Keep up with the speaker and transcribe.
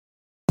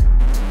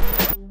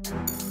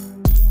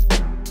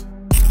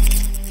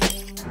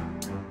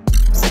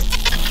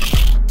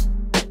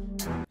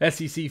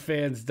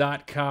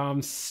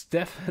SECfans.com.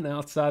 Stepping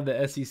outside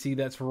the SEC.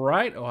 That's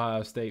right,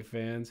 Ohio State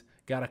fans.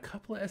 Got a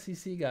couple of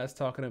SEC guys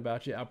talking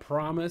about you. I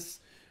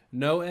promise.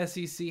 No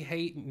SEC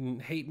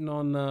hating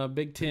on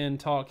Big Ten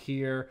talk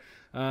here.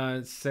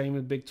 Same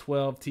with Big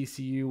 12,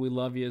 TCU. We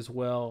love you as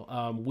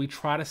well. We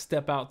try to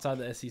step outside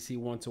the SEC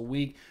once a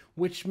week,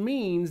 which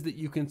means that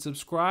you can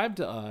subscribe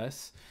to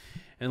us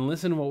and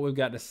listen to what we've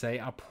got to say.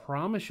 I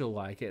promise you'll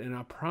like it, and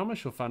I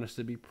promise you'll find us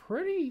to be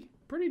pretty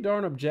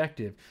darn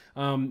objective.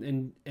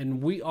 And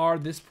we are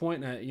at this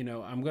point.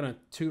 I'm gonna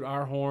toot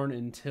our horn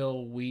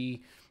until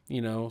we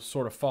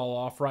sort of fall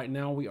off. Right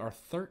now, we are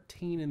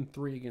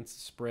 13-3 against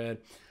the spread.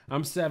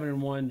 I'm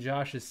 7-1.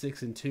 Josh is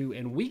 6-2,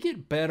 and we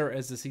get better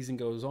as the season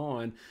goes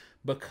on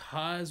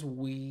because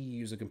we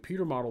use a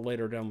computer model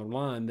later down the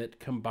line that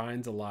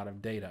combines a lot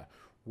of data.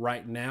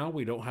 Right now,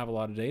 we don't have a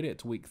lot of data.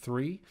 It's week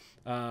 3.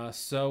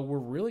 So we're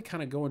really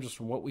kind of going just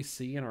from what we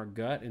see in our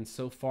gut, and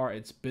so far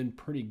it's been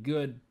pretty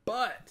good.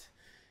 But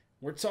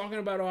we're talking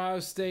about Ohio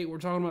State. We're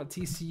talking about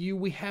TCU.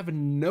 We have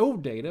no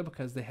data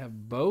because they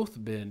have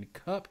both been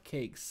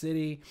Cupcake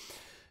City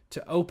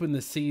to open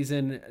the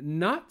season.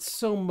 Not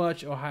so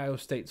much Ohio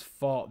State's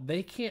fault.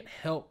 They can't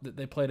help that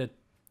they played an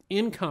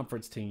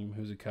in-conference team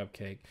who's a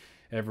cupcake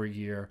every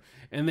year,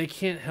 and they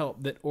can't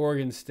help that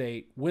Oregon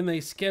State, when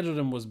they scheduled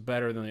them, was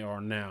better than they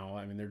are now.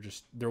 I mean,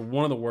 they're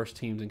one of the worst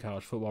teams in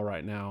college football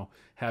right now,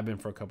 have been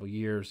for a couple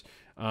years.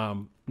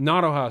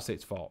 Not Ohio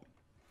State's fault.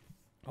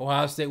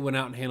 Ohio State went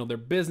out and handled their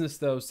business,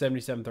 though,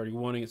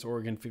 77-31 against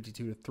Oregon,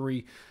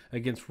 52-3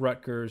 against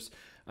Rutgers.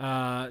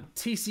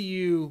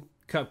 TCU,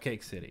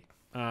 Cupcake City.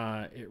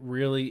 It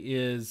really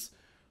is.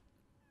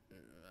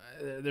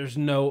 There's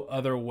no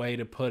other way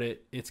to put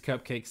it. It's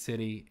Cupcake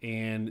City,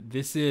 and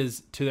this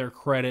is, to their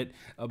credit,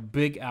 a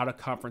big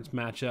out-of-conference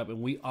matchup,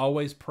 and we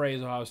always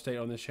praise Ohio State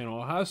on this channel.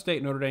 Ohio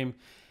State, Notre Dame,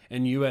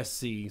 and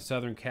USC,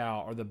 Southern Cal,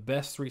 are the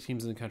best 3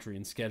 teams in the country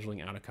in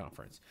scheduling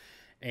out-of-conference.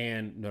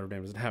 And Notre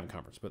Dame doesn't have a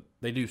conference, but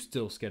they do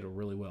still schedule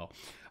really well.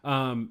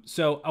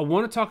 So I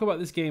want to talk about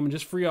this game, and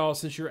just for y'all,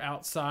 since you're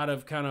outside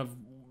of kind of,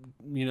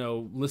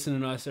 listening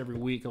to us every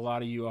week, a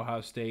lot of you Ohio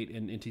State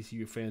and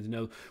TCU fans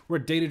know we're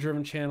a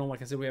data-driven channel.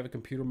 Like I said, we have a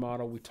computer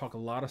model. We talk a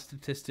lot of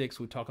statistics.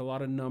 We talk a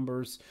lot of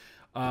numbers.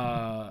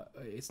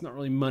 It's not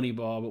really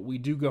Moneyball, but we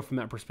do go from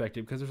that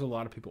perspective because there's a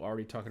lot of people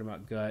already talking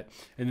about gut.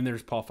 And then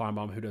there's Paul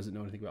Feinbaum, who doesn't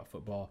know anything about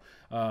football.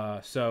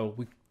 So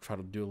we try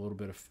to do a little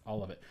bit of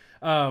all of it.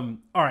 All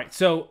right,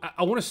 so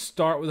I want to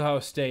start with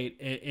Ohio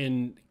State.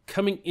 And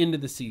coming into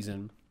the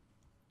season,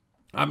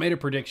 I made a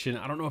prediction.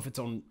 I don't know if it's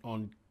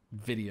on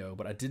video,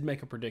 but I did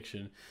make a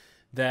prediction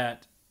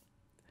that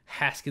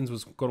Haskins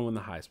was going to win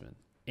the Heisman.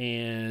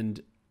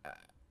 And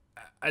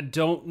I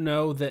don't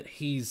know that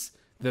he's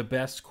the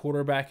best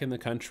quarterback in the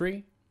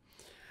country.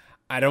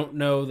 I don't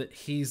know that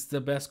he's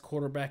the best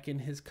quarterback in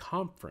his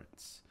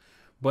conference.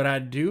 But I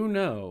do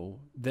know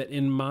that,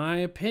 in my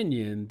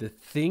opinion, the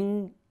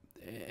thing,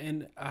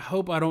 and I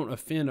hope I don't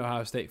offend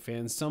Ohio State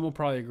fans. Some will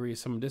probably agree,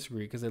 some will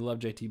disagree because they love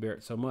JT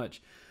Barrett so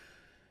much.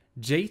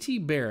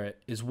 JT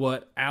Barrett is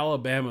what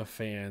Alabama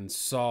fans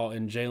saw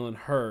in Jalen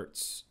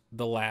Hurts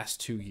the last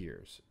 2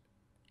 years.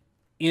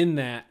 In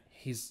that,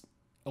 he's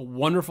a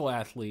wonderful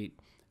athlete,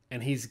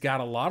 and he's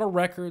got a lot of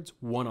records,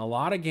 won a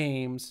lot of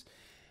games,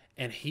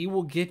 and he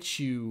will get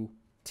you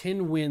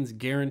 10 wins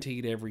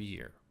guaranteed every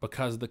year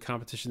because of the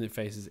competition that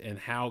faces and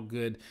how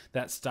good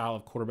that style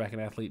of quarterback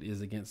and athlete is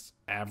against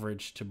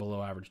average to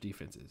below average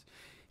defenses.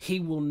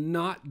 He will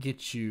not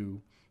get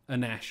you a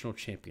national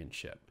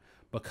championship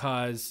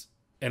because,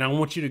 and I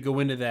want you to go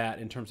into that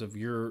in terms of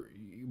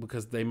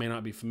because they may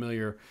not be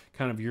familiar,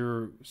 kind of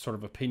your sort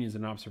of opinions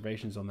and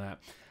observations on that.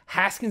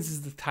 Haskins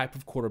is the type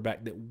of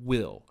quarterback that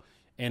will.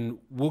 And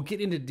we'll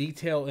get into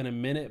detail in a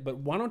minute, but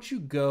why don't you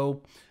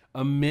go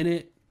a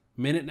minute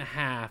and a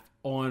half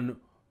on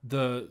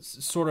the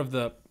sort of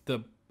the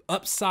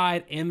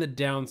upside and the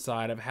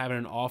downside of having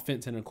an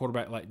offense and a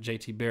quarterback like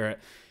JT Barrett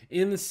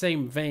in the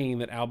same vein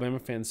that Alabama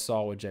fans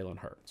saw with Jalen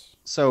Hurts.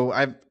 So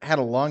I've had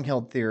a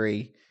long-held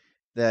theory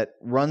that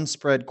run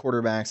spread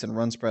quarterbacks and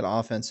run spread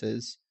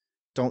offenses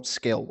don't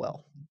scale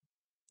well.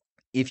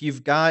 If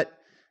you've got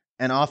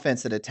an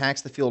offense that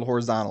attacks the field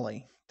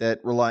horizontally,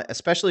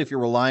 especially if you're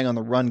relying on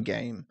the run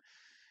game,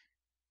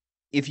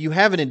 if you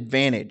have an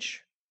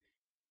advantage,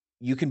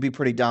 you can be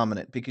pretty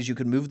dominant because you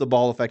can move the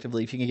ball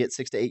effectively. If you can get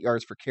 6 to 8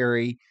 yards per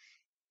carry,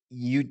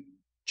 you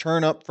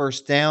churn up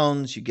first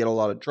downs, you get a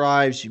lot of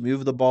drives, you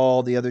move the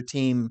ball, the other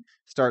team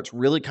starts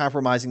really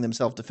compromising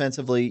themselves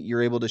defensively,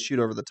 you're able to shoot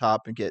over the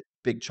top and get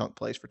big chunk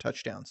plays for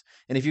touchdowns.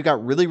 And if you've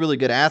got really, really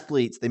good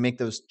athletes, they make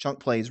those chunk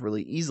plays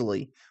really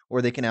easily,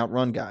 or they can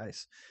outrun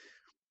guys.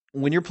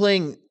 When you're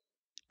playing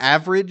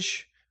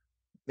average,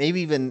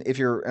 maybe even if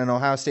you're an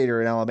Ohio State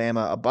or an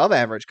Alabama, above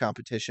average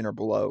competition or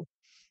below,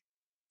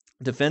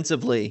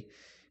 defensively,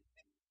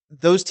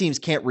 those teams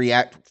can't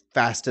react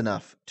fast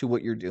enough to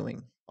what you're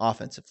doing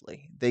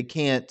offensively. They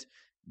can't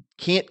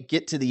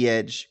get to the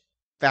edge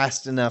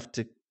fast enough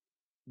to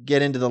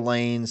get into the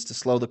lanes, to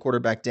slow the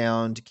quarterback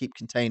down, to keep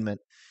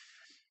containment.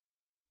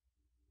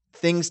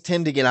 things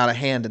tend to get out of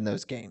hand in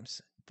those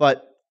games.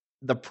 But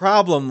the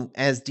problem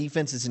as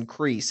defenses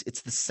increase,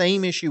 it's the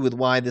same issue with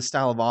why this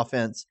style of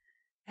offense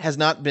has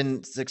not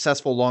been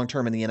successful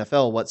long-term in the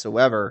NFL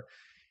whatsoever.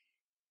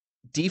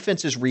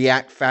 Defenses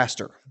react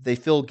faster. They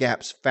fill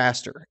gaps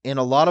faster. And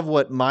a lot of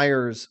what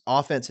Meyer's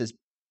offense has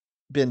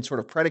been sort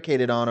of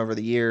predicated on over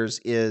the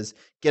years is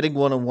getting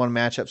one-on-one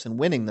matchups and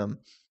winning them.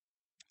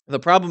 The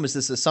problem is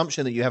this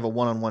assumption that you have a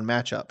one-on-one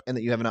matchup and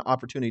that you have an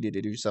opportunity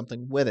to do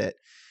something with it.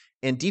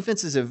 And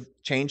defenses have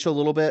changed a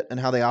little bit in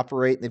how they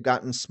operate. They've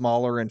gotten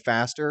smaller and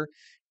faster.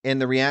 And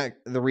the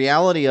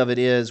reality of it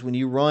is when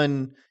you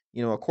run,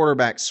 a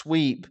quarterback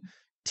sweep,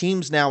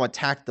 teams now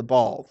attack the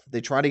ball.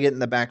 They try to get in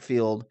the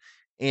backfield.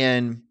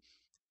 And,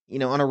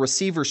 on a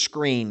receiver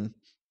screen,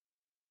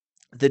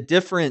 the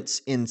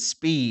difference in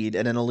speed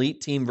at an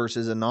elite team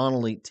versus a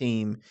non-elite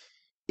team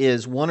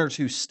is 1 or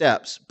 2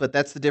 steps, but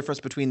that's the difference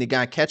between the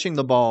guy catching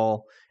the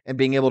ball and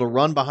being able to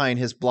run behind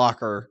his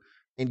blocker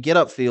and get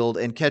upfield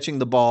and catching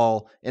the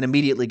ball and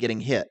immediately getting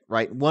hit,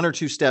 right? 1 or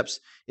 2 steps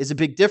is a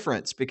big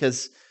difference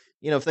because,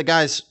 if the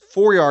guy's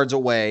 4 yards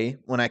away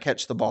when I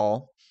catch the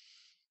ball,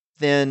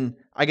 then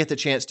I get the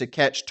chance to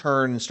catch,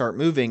 turn, and start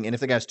moving. And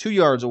if the guy's 2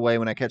 yards away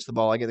when I catch the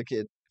ball, I get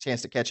the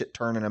chance to catch it,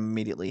 turn, and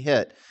immediately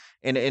hit.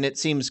 And it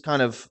seems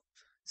kind of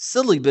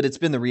silly, but it's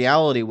been the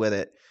reality with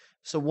it.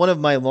 So one of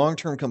my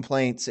long-term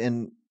complaints,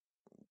 and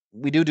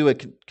we do a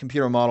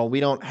computer model, we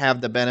don't have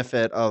the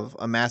benefit of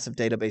a massive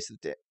database of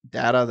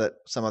data that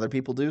some other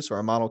people do, so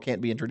our model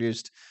can't be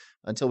introduced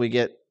until we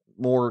get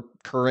more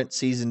current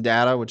season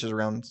data, which is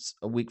around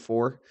week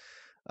 4.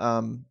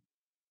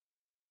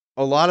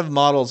 A lot of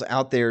models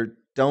out there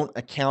don't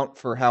account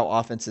for how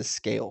offenses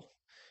scale.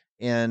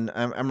 And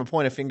I'm going to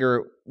point a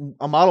finger,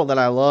 a model that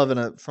I love, and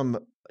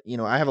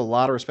I have a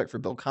lot of respect for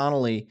Bill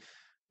Connolly,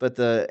 but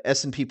the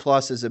S&P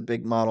Plus is a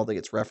big model that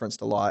gets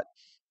referenced a lot.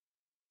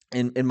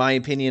 In my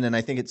opinion, and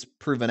I think it's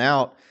proven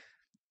out,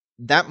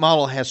 that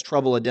model has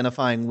trouble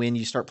identifying when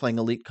you start playing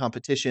elite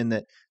competition,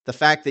 that the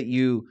fact that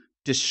you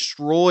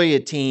destroy a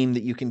team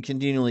that you can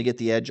continually get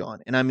the edge on,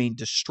 and I mean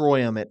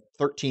destroy them at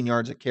 13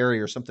 yards a carry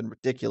or something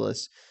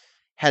ridiculous,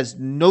 has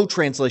no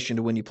translation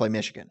to when you play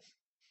Michigan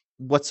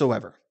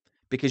whatsoever,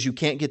 because you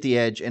can't get the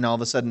edge and all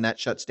of a sudden that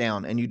shuts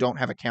down and you don't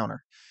have a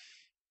counter.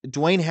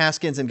 Dwayne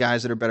Haskins and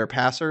guys that are better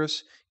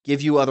passers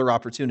give you other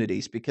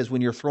opportunities, because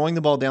when you're throwing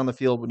the ball down the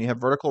field, when you have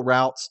vertical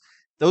routes,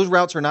 those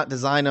routes are not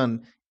designed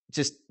on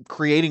just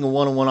creating a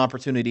one-on-one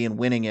opportunity and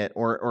winning it,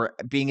 or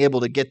being able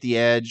to get the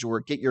edge or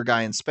get your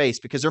guy in space,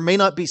 because there may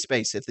not be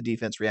space if the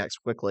defense reacts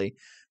quickly.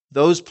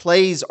 Those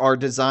plays are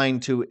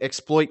designed to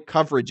exploit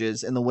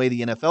coverages in the way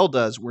the NFL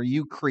does, where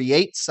you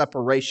create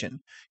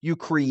separation. You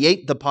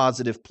create the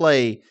positive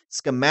play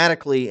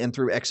schematically and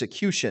through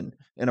execution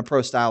in a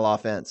pro-style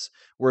offense.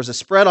 Whereas a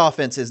spread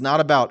offense is not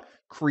about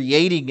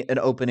creating an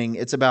opening.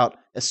 It's about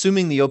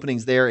assuming the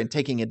opening's there and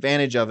taking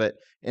advantage of it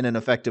in an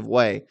effective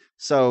way.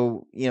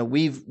 So,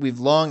 we've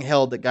long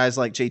held that guys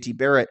like JT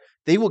Barrett,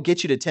 they will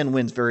get you to 10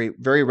 wins very,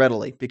 very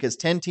readily, because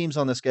 10 teams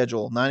on the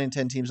schedule, 9 and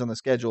 10 teams on the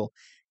schedule,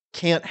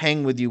 can't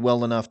hang with you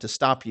well enough to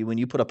stop you when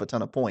you put up a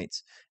ton of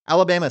points.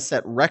 Alabama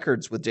set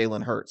records with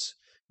Jalen Hurts.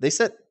 They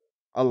set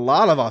a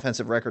lot of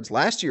offensive records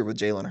last year with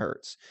Jalen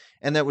Hurts.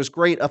 And that was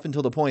great up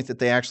until the point that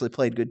they actually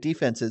played good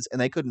defenses and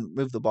they couldn't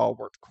move the ball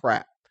worth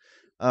crap.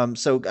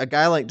 So a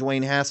guy like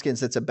Dwayne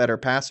Haskins that's a better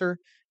passer,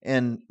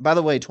 and by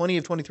the way, 20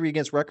 of 23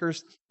 against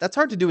Rutgers, that's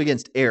hard to do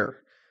against air.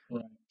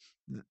 Right.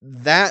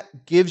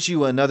 That gives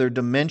you another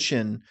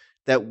dimension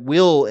that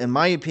will, in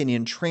my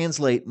opinion,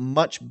 translate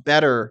much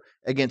better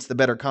against the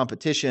better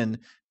competition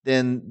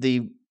than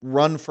the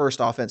run-first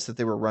offense that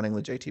they were running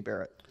with JT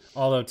Barrett.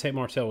 Although Tate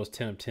Martell was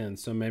 10 of 10,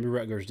 so maybe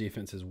Rutgers'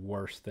 defense is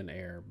worse than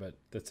air, but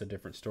that's a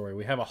different story.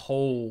 We have a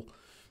whole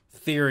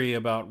theory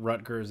about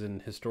Rutgers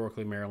and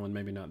historically Maryland,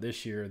 maybe not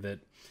this year, that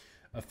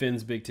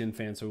offends Big Ten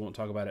fans, so we won't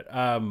talk about it.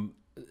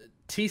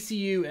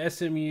 TCU,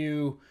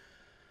 SMU,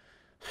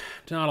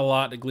 not a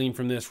lot to glean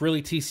from this.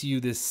 Really,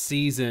 TCU this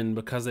season,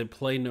 because they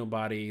play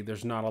nobody,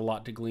 there's not a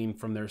lot to glean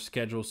from their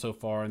schedule so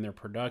far and their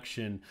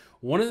production.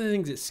 One of the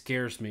things that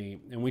scares me,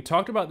 and we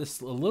talked about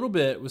this a little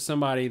bit with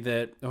somebody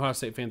that Ohio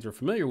State fans are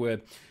familiar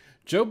with,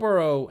 Joe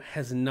Burrow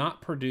has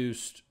not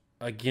produced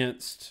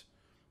against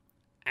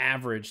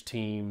average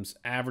teams,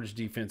 average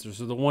defenses.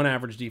 So the one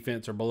average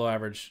defense or below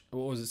average,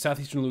 what was it,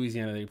 Southeastern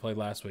Louisiana that he played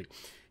last week.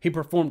 He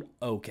performed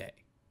okay.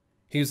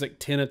 He was like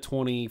 10 of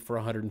 20 for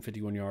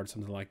 151 yards,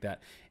 something like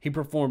that. He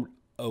performed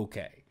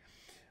okay.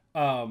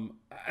 I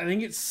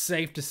think it's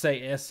safe to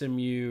say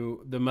SMU,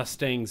 the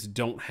Mustangs,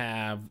 don't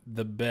have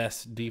the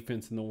best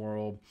defense in the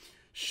world.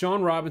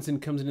 Shawn Robinson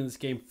comes into this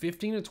game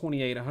 15 of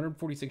 28,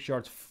 146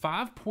 yards,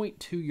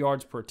 5.2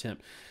 yards per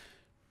attempt.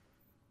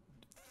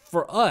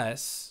 For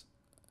us,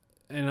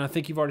 and I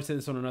think you've already said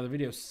this on another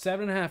video,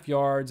 7.5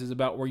 yards is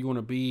about where you want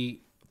to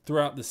be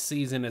throughout the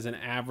season as an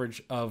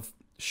average of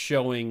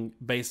showing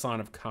baseline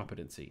of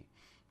competency.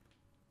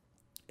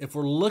 If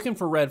we're looking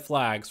for red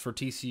flags for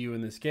TCU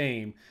in this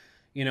game,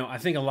 I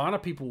think a lot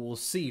of people will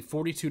see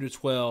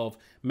 42-12,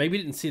 maybe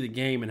didn't see the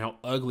game and how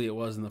ugly it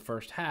was in the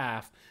first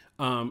half,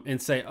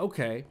 and say,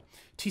 okay,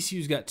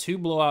 TCU's got 2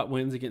 blowout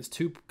wins against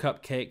 2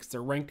 cupcakes.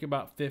 They're ranked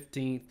about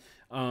 15th.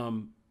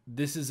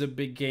 This is a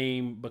big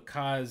game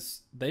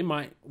because they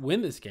might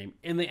win this game,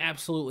 and they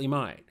absolutely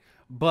might.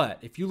 But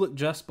if you look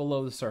just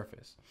below the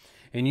surface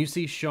and you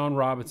see Shawn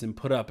Robinson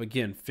put up,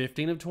 again,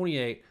 15 of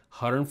 28,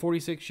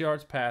 146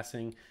 yards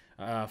passing,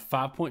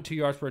 5.2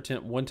 yards per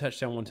attempt, 1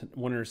 touchdown,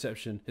 one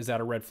interception, is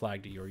that a red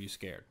flag to you? Or are you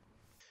scared?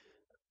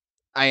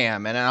 I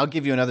am, and I'll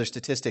give you another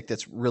statistic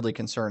that's really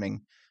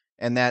concerning,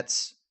 and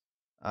that's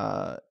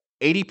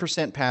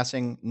 80%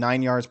 passing,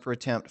 9 yards per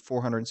attempt,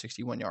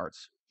 461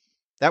 yards.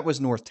 That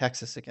was North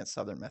Texas against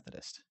Southern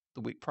Methodist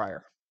the week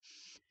prior.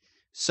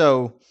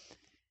 So,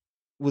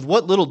 with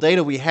what little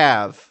data we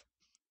have,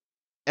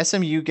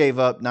 SMU gave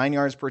up 9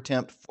 yards per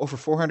attempt, over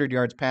 400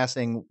 yards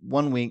passing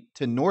 1 week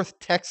to North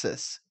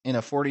Texas in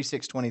a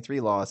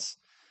 46-23 loss,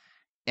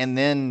 and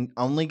then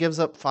only gives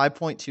up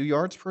 5.2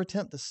 yards per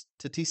attempt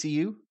to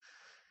TCU.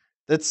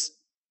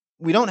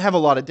 We don't have a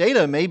lot of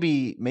data.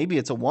 Maybe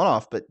it's a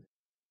one-off, but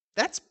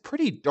that's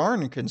pretty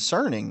darn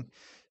concerning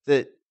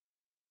that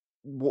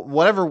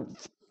whatever,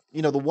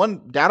 the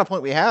one data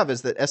point we have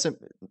is that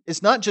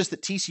it's not just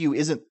that TCU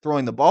isn't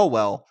throwing the ball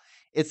well.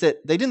 It's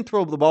that they didn't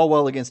throw the ball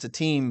well against a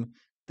team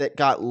that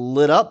got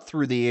lit up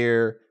through the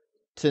air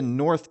to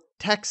North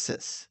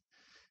Texas.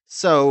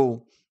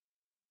 So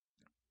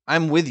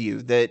I'm with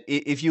you that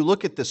if you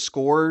look at the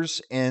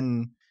scores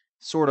and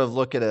sort of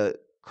look at a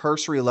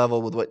cursory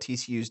level with what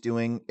TCU is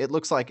doing, it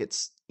looks like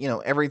it's,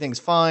 everything's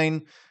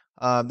fine.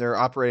 They're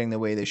operating the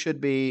way they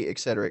should be, et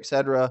cetera, et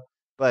cetera.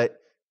 But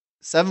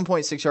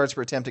 7.6 yards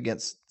per attempt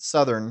against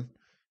Southern,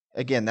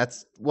 again,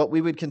 that's what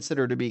we would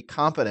consider to be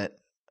competent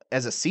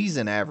as a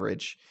season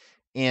average.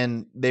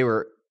 And they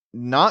were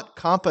not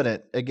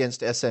competent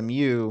against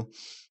SMU.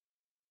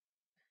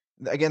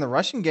 Again, the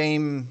rushing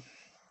game,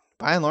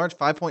 by and large,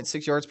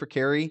 5.6 yards per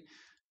carry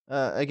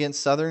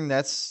against Southern.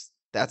 That's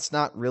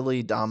not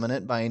really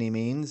dominant by any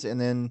means.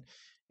 And then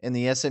in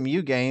the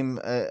SMU game,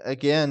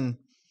 again,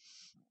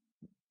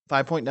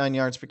 5.9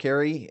 yards per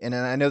carry. And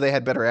I know they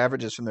had better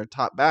averages from their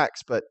top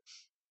backs, but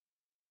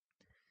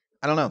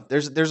I don't know.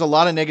 There's a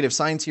lot of negative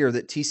signs here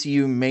that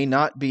TCU may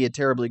not be a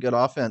terribly good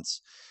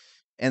offense.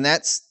 And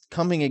that's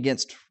coming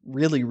against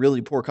really,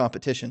 really poor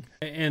competition.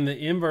 And the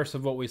inverse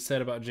of what we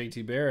said about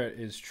JT Barrett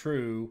is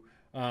true,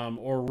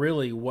 or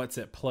really what's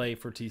at play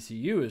for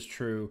TCU is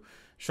true.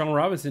 Shawn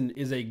Robinson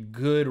is a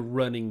good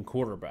running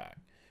quarterback,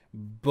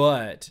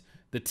 but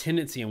the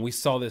tendency, and we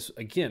saw this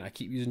again, I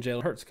keep using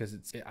Jalen Hurts because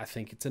I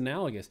think it's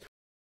analogous.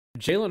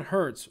 Jalen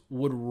Hurts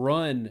would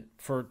run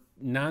for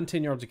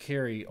 9-10 yards a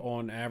carry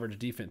on average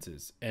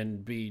defenses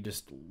and be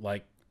just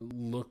like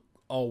look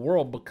all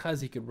world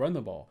because he could run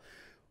the ball.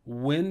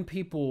 When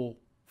people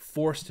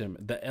forced him,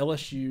 the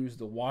LSUs,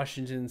 the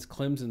Washingtons,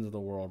 Clemsons of the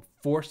world,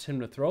 forced him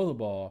to throw the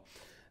ball,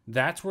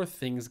 that's where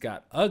things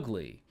got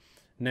ugly.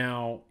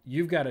 Now,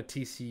 you've got a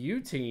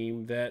TCU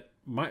team that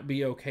might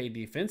be okay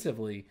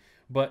defensively,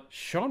 but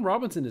Shawn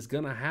Robinson is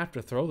going to have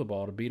to throw the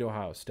ball to beat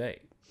Ohio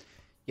State.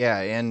 Yeah,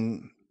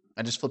 and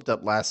I just flipped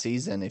up last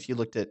season. If you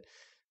looked at,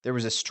 there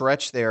was a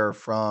stretch there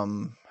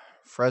from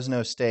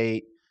Fresno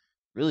State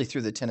really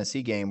through the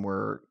Tennessee game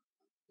where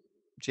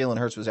Jalen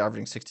Hurts was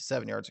averaging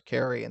 67 yards a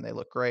carry, and they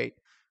look great.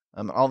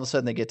 All of a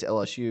sudden, they get to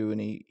LSU,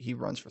 and he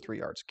runs for 3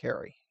 yards a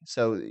carry.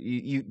 So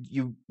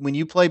you when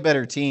you play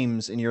better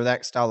teams and you're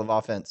that style of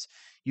offense,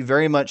 you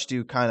very much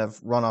do kind of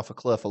run off a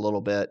cliff a little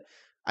bit.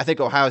 I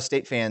think Ohio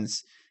State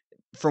fans,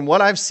 from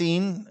what I've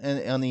seen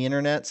on the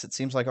internets, it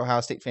seems like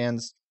Ohio State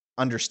fans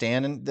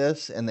understand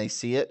this and they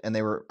see it, and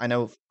they were, I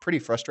know, pretty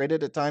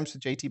frustrated at times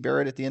with JT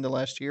Barrett at the end of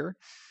last year.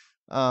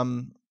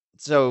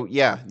 So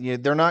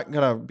they're not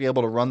going to be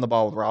able to run the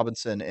ball with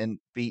Robinson and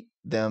beat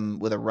them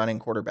with a running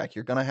quarterback.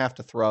 You're going to have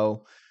to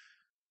throw.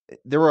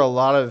 There were a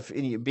lot of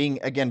being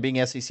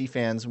SEC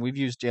fans, and we've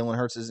used Jalen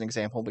Hurts as an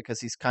example because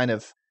he's kind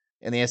of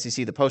in the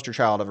SEC the poster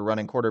child of a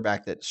running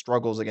quarterback that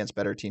struggles against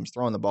better teams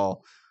throwing the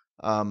ball.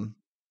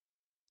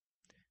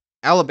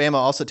 Alabama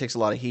also takes a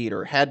lot of heat,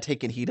 or had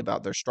taken heat,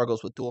 about their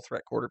struggles with dual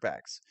threat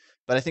quarterbacks.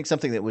 But I think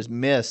something that was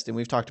missed, and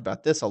we've talked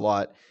about this a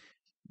lot,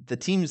 the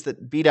teams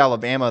that beat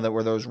Alabama that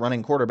were those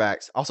running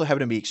quarterbacks also happen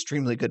to be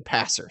extremely good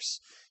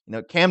passers.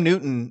 Cam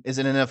Newton is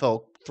an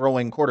NFL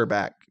throwing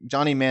quarterback.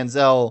 Johnny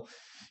Manziel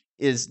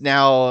is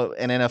now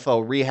an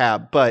NFL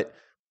rehab, but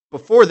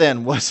before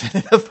then was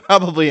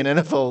probably an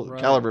NFL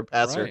caliber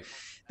passer. Right.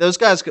 Those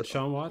guys,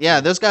 Shawn Watson.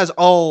 Yeah, those guys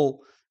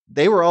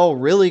they were all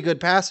really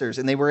good passers,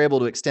 and they were able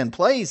to extend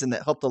plays, and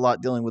that helped a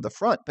lot dealing with the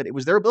front. But it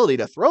was their ability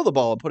to throw the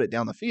ball and put it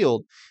down the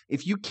field.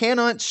 If you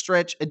cannot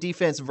stretch a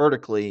defense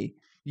vertically,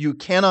 you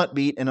cannot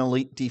beat an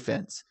elite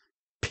defense,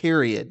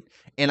 period.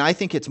 And I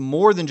think it's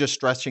more than just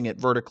stretching it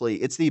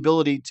vertically. It's the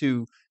ability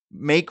to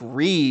make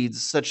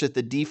reads such that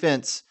the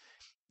defense,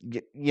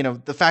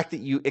 the fact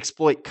that you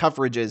exploit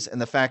coverages, and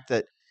the fact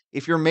that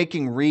if you're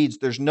making reads,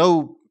 there's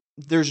no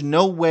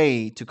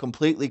way to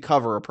completely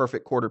cover a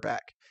perfect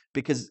quarterback,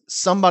 because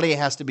somebody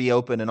has to be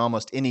open in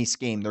almost any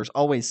scheme. There's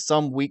always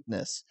some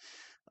weakness.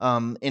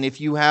 And if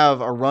you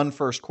have a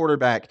run-first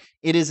quarterback,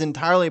 it is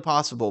entirely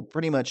possible,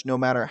 pretty much no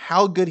matter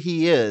how good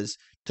he is,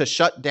 to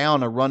shut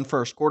down a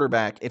run-first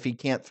quarterback if he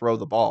can't throw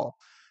the ball.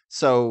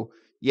 So,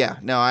 yeah,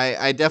 no,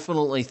 I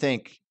definitely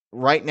think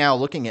right now,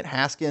 looking at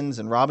Haskins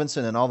and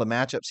Robinson and all the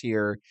matchups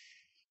here,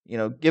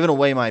 giving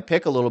away my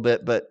pick a little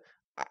bit, but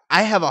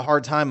I have a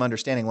hard time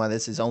understanding why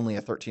this is only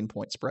a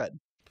 13-point spread.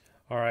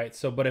 All right.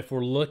 So, but if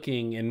we're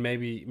looking, and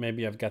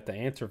maybe I've got the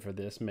answer for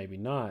this, maybe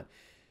not.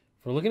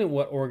 If we're looking at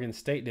what Oregon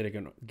State did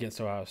against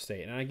Ohio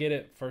State, and I get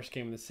it, first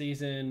game of the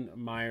season,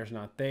 Meyer's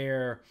not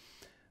there.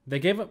 They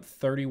gave up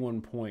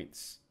 31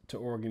 points to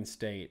Oregon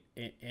State,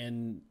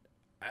 and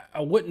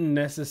I wouldn't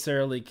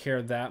necessarily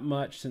care that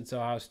much since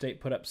Ohio State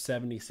put up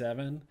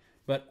 77.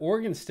 But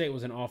Oregon State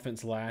was an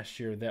offense last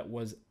year that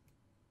was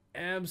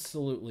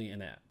absolutely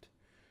inept,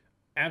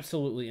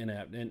 absolutely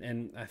inept,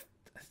 and I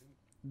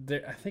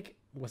think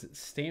was it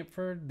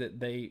Stanford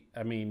that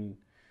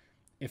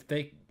if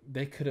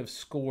they could have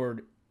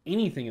scored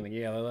anything in the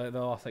game, they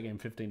lost that game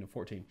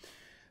 15-14.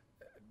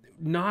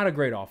 Not a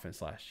great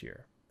offense last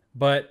year,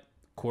 but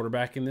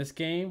quarterback in this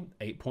game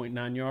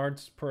 8.9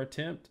 yards per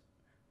attempt.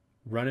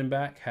 Running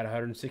back had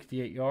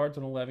 168 yards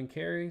on 11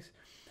 carries.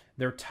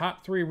 Their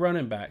top three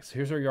running backs,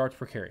 here's their yards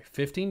per carry: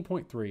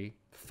 15.3,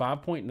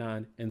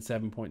 5.9, and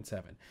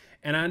 7.7.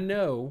 And I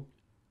know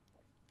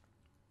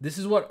this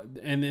is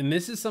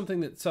this is something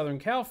that Southern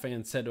Cal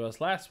fans said to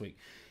us last week.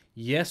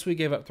 Yes, we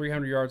gave up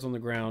 300 yards on the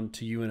ground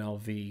to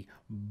UNLV,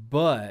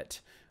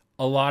 but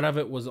a lot of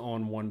it was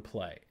on one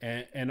play.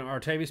 And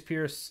Artavis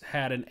Pierce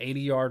had an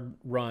 80-yard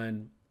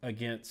run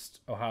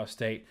against Ohio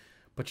State,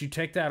 but you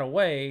take that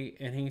away,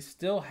 and he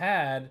still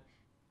had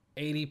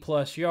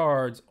 80-plus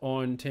yards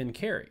on 10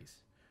 carries,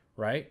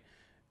 right?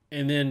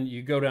 And then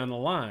you go down the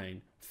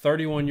line,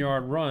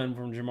 31-yard run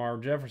from Jamar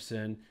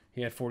Jefferson.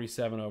 He had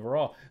 47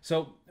 overall.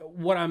 So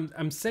what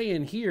I'm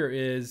saying here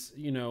is,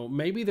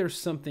 maybe there's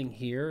something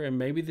here, and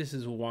maybe this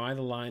is why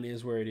the line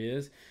is where it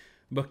is,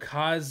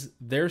 because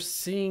they're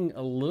seeing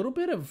a little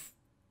bit of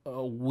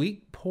a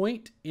weak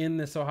point in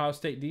this Ohio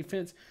State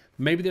defense.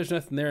 Maybe there's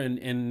nothing there,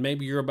 and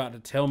maybe you're about to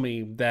tell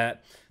me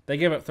that they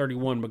gave up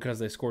 31 because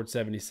they scored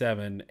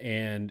 77,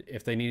 and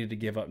if they needed to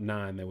give up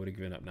 9, they would have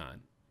given up 9.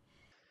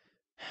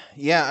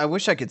 Yeah, I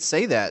wish I could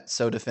say that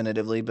so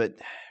definitively, but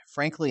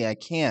frankly, I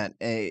can't.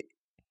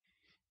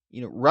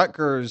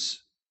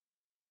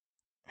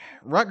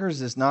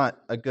 Rutgers is not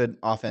a good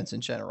offense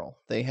in general.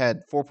 They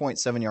had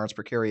 4.7 yards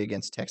per carry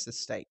against Texas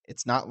State.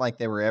 It's not like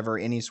they were ever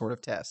any sort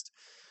of test.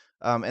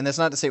 And that's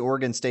not to say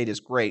Oregon State is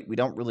great. We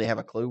don't really have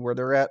a clue where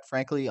they're at,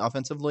 frankly,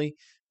 offensively.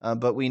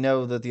 But we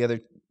know that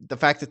the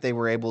fact that they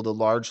were able to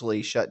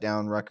largely shut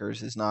down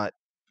Rutgers is not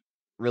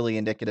really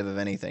indicative of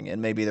anything.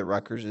 And maybe that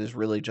Rutgers is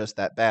really just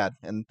that bad.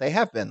 And they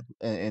have been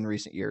in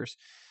recent years.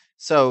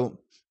 So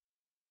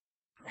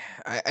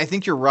I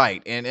think you're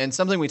right. And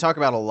something we talk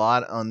about a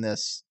lot on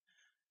this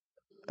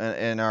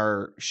in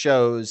our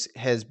shows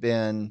has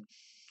been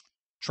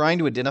trying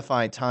to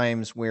identify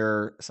times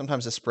where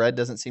sometimes a spread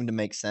doesn't seem to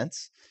make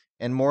sense.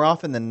 And more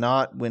often than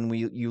not, when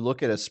you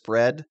look at a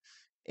spread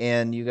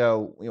and you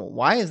go,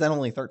 why is that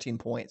only 13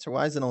 points or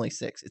why is it only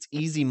 6? It's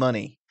easy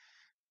money.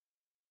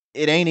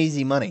 It ain't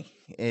easy money.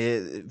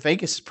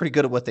 Vegas is pretty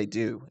good at what they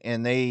do,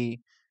 and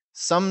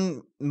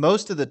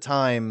most of the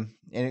time,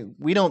 and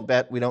we don't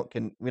bet, we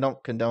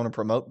don't condone or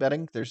promote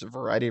betting. There's a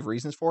variety of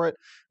reasons for it.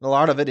 And a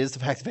lot of it is the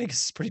fact that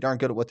Vegas is pretty darn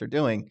good at what they're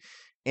doing,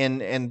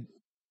 and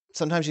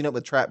sometimes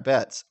with trap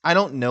bets. I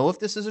don't know if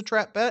this is a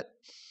trap bet,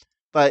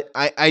 but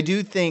I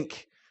do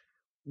think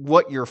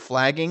what you're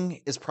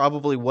flagging is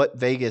probably what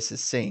Vegas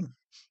is seeing.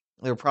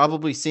 They're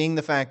probably seeing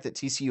the fact that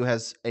TCU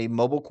has a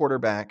mobile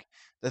quarterback,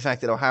 the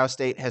fact that Ohio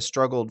State has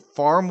struggled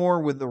far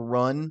more with the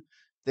run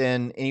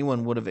than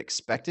anyone would have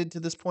expected to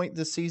this point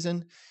this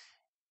season.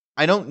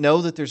 I don't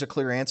know that there's a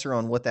clear answer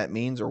on what that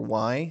means or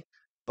why,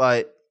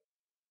 but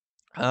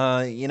it's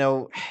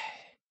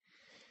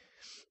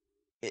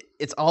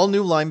all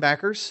new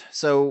linebackers,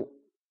 so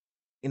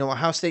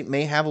Ohio State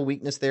may have a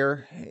weakness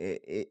there.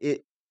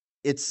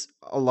 It's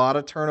a lot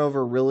of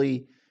turnover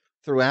really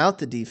throughout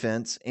the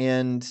defense,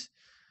 and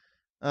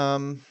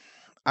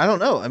I don't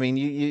know. I mean,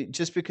 you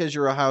just because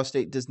you're Ohio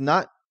State does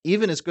not,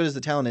 even as good as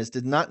the talent is,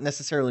 did not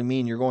necessarily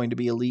mean you're going to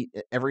be elite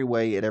every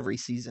way at every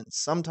season.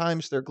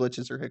 Sometimes there are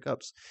glitches or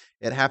hiccups.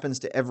 It happens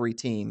to every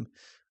team.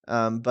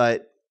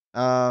 But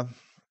yeah,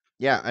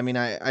 I mean,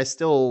 I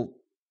still,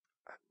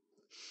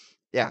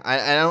 yeah,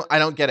 I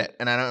don't get it,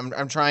 and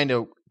I'm trying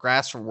to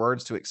grasp for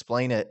words to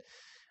explain it.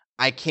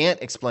 I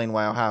can't explain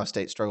why Ohio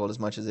State struggled as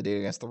much as it did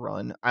against the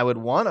run. I would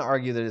want to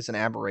argue that it's an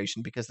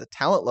aberration because the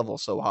talent level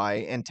is so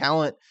high, and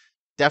talent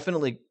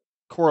definitely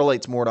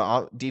correlates more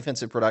to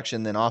defensive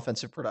production than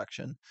offensive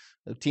production.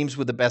 The teams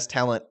with the best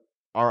talent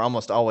are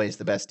almost always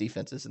the best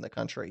defenses in the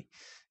country.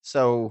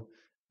 So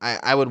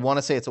I would want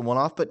to say it's a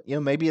one-off, but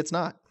maybe it's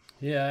not.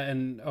 Yeah,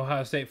 and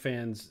Ohio State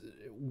fans,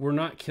 we're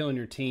not killing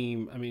your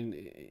team. I mean,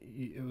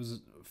 it was a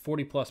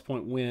 40-plus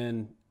point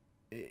win.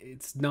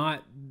 It's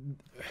not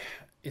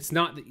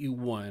that you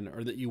won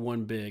or that you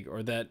won big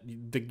or that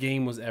the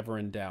game was ever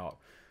in doubt.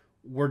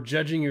 we're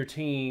judging your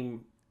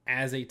team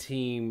as a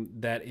team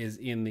that is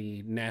in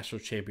the national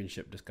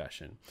championship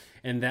discussion.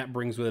 And that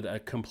brings with it a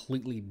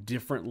completely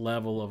different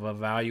level of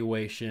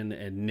evaluation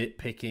and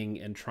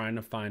nitpicking and trying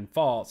to find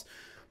faults.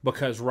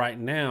 Because right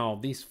now,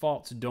 these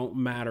faults don't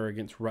matter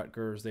against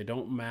Rutgers. They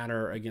don't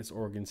matter against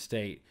Oregon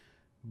State.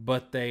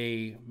 But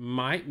they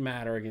might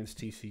matter against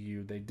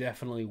TCU. They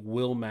definitely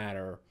will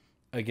matter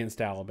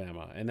against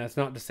Alabama. And that's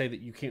not to say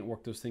that you can't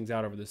work those things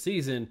out over the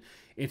season.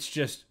 It's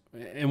just,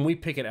 and we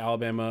pick at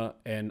Alabama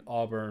and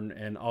Auburn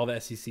and all the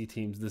SEC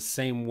teams the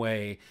same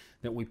way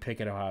that we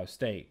pick at Ohio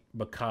State,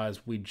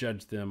 because we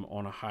judge them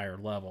on a higher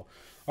level.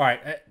 All right.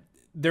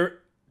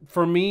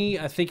 For me,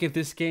 I think if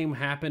this game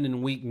happened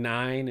in week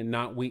 9 and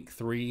not week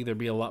 3, there'd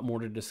be a lot more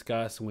to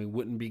discuss, and we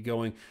wouldn't be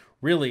going,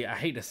 really, I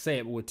hate to say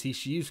it, but with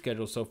TCU's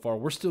schedule so far,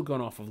 we're still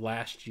going off of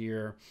last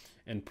year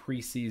and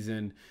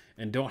preseason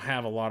and don't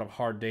have a lot of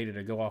hard data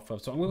to go off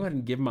of. So I'm going to go ahead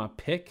and give my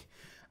pick.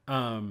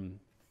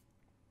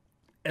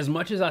 As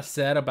much as I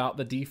said about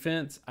the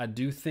defense, I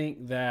do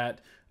think that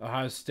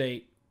Ohio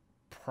State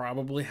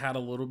probably had a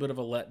little bit of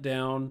a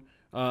letdown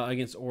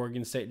against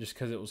Oregon State, just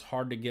because it was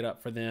hard to get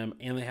up for them,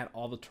 and they had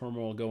all the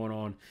turmoil going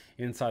on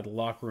inside the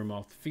locker room,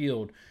 off the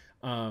field.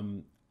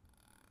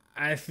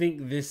 I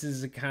think this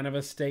is a kind of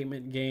a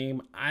statement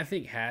game. I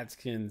think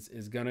Haskins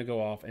is going to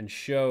go off and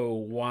show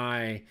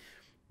why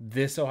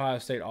this Ohio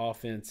State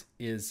offense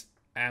is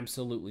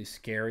absolutely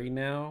scary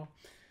now.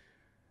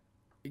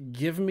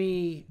 Give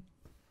me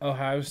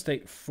Ohio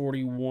State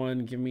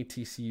 41. Give me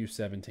TCU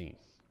 17.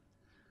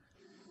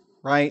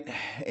 Right.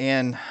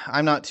 And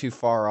I'm not too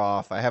far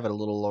off. I have it a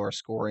little lower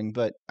scoring,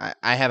 but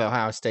I have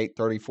Ohio State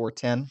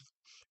 34-10.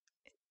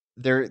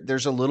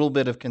 There's a little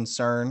bit of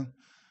concern,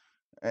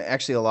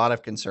 actually a lot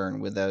of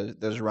concern with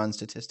those run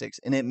statistics.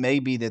 And it may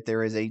be that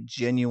there is a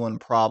genuine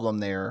problem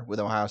there with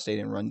Ohio State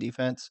and run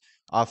defense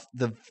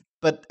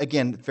but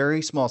again,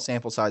 very small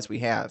sample size we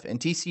have. And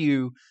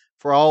TCU,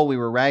 for all we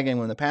were ragging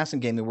in the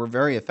passing game, they were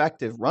very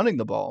effective running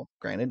the ball,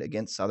 granted,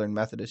 against Southern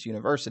Methodist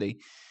University.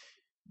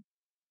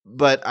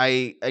 But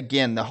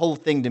the whole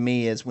thing to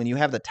me is when you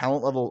have the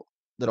talent level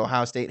that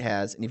Ohio State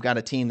has, and you've got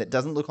a team that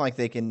doesn't look like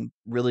they can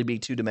really be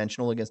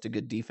two-dimensional against a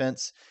good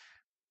defense,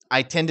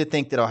 I tend to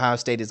think that Ohio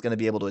State is going to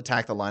be able to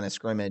attack the line of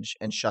scrimmage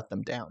and shut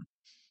them down.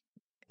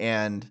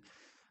 And,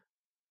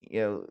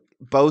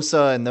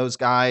 Bosa and those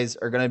guys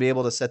are going to be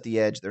able to set the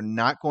edge. They're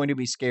not going to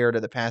be scared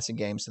of the passing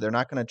game, so they're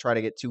not going to try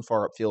to get too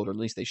far upfield, or at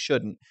least they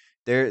shouldn't.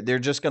 They're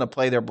just going to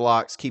play their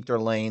blocks, keep their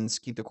lanes,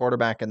 keep the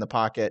quarterback in the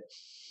pocket.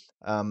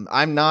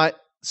 I'm not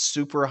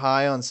super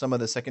high on some of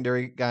the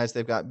secondary guys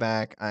they've got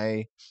back.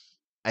 I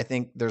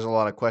think there's a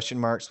lot of question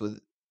marks with,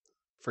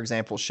 for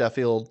example,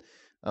 Sheffield.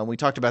 We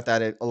talked about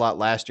that a lot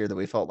last year, that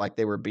we felt like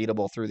they were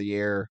beatable through the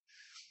air.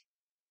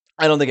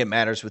 I don't think it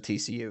matters with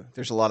TCU.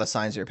 There's a lot of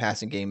signs their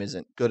passing game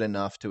isn't good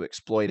enough to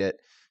exploit it.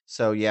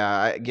 So,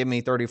 yeah, give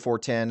me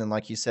 34-10. And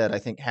like you said, I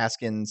think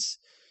Haskins,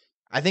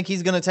 I think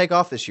he's going to take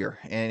off this year,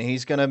 and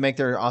he's going to make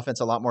their offense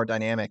a lot more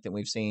dynamic than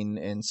we've seen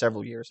in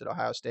several years at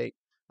Ohio State.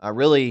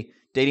 Really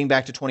dating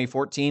back to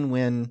 2014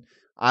 when,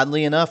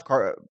 oddly enough,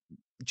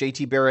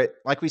 JT Barrett,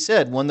 like we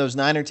said, won those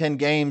 9 or 10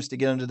 games to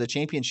get into the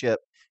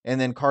championship,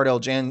 and then Cardell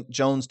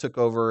Jones took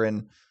over,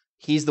 and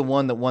he's the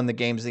one that won the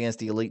games against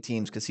the elite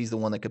teams because he's the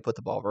one that could put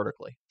the ball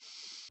vertically.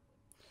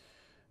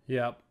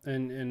 Yeah,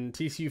 and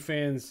TCU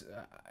fans,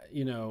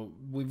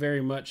 we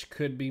very much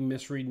could be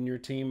misreading your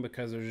team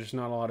because there's just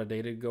not a lot of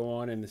data to go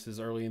on, and this is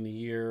early in the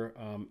year.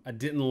 I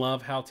didn't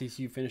love how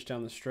TCU finished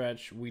down the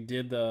stretch. We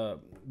did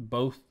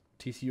both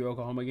TCU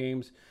Oklahoma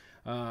games,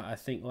 I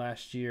think,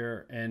 last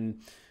year,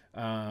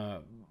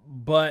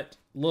 but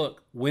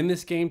look, win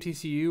this game,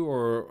 TCU,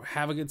 or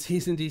have a good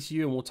season,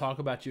 TCU, and we'll talk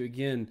about you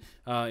again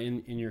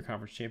in your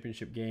conference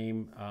championship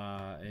game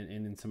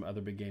and in some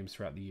other big games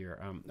throughout the year.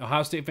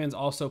 Ohio State fans,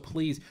 also,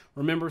 please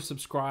remember,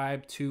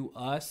 subscribe to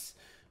us.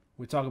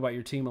 We talk about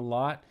your team a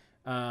lot.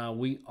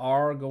 We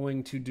are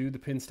going to do the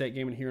Penn State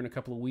game in here in a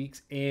couple of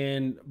weeks,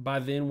 and by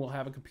then we'll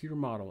have a computer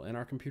model, and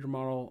our computer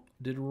model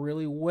did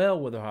really well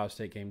with Ohio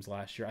State games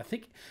last year. I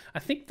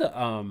think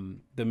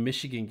the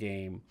Michigan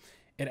game,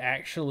 it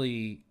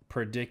actually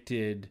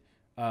predicted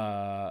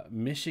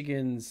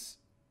Michigan's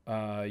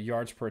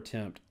yards per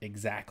attempt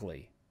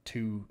exactly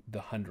to the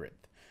 100th.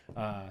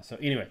 So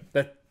anyway,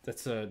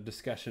 that's a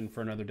discussion for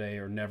another day,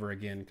 or never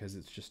again, because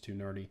it's just too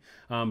nerdy.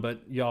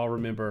 But y'all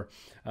remember,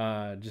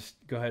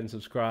 just go ahead and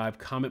subscribe,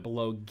 comment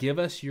below, give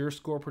us your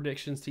score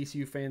predictions,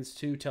 TCU fans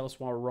too. Tell us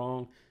why we're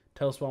wrong,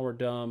 tell us why we're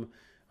dumb.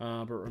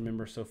 But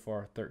remember, so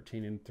far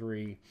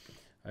 13-3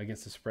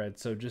 against the spread.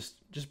 So just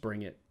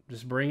bring it.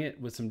 Just bring it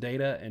with some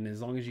data, and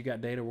as long as you got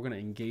data, we're going to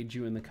engage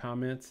you in the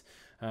comments.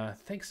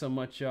 Thanks so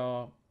much,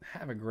 y'all.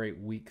 Have a great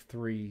week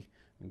 3,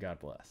 and God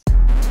bless.